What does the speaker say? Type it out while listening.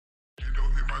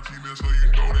Gmail, so you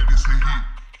know that it's a hit.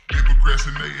 Been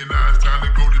procrastinating, now it's time to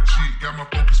go to cheat. Got my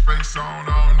focus face on,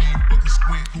 I don't need fucking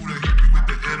squint. Who done hit me with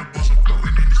the edibles? I'm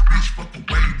floating in this bitch. Fuck a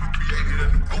wave, we created a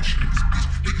new ocean in this bitch.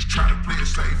 Niggas tryna play it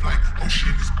safe like ocean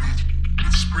in this bitch.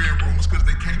 Bitches spreading rumors cause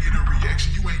they can't get a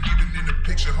reaction. You ain't even in the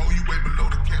picture, ho, you way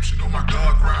below the caption. Oh my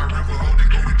God, grind river, ho, then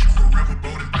go get you a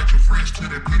riverboat. Invite your friends to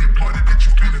that pity party that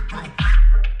you finna throw.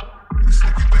 It's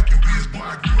like you think you is, boy,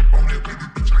 I grew up on that way,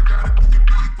 bitch, I gotta do it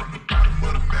big. From the bottom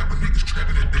of the map, when niggas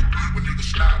trapping at they feet. When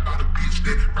niggas slide by the beach,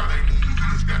 that probably ain't even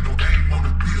his. Got no aim on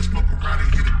the pills, smoke around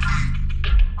and hit a key.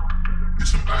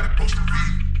 Is somebody supposed to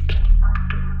feed?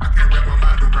 I can't wrap my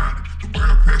mind around it. The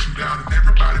world crashing down and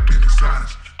everybody been in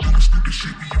silence. Doing stupid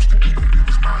shit we used to do when we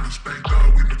was minors. Thank God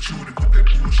we matured and put that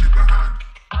bullshit behind us.